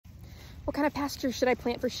What kind of pasture should I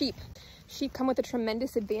plant for sheep? Sheep come with a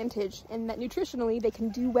tremendous advantage in that nutritionally they can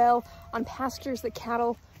do well on pastures that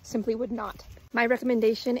cattle simply would not. My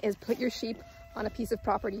recommendation is put your sheep on a piece of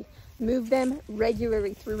property. Move them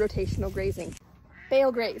regularly through rotational grazing.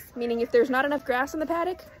 Bale graze, meaning if there's not enough grass in the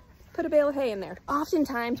paddock, put a bale of hay in there.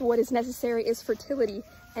 Oftentimes what is necessary is fertility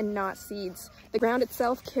and not seeds. The ground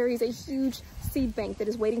itself carries a huge seed bank that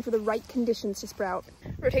is waiting for the right conditions to sprout.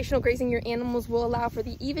 Rotational grazing your animals will allow for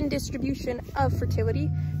the even distribution of fertility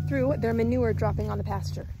through their manure dropping on the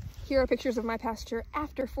pasture. Here are pictures of my pasture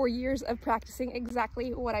after 4 years of practicing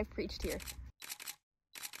exactly what I've preached here.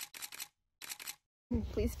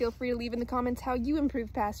 Please feel free to leave in the comments how you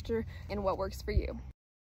improve pasture and what works for you.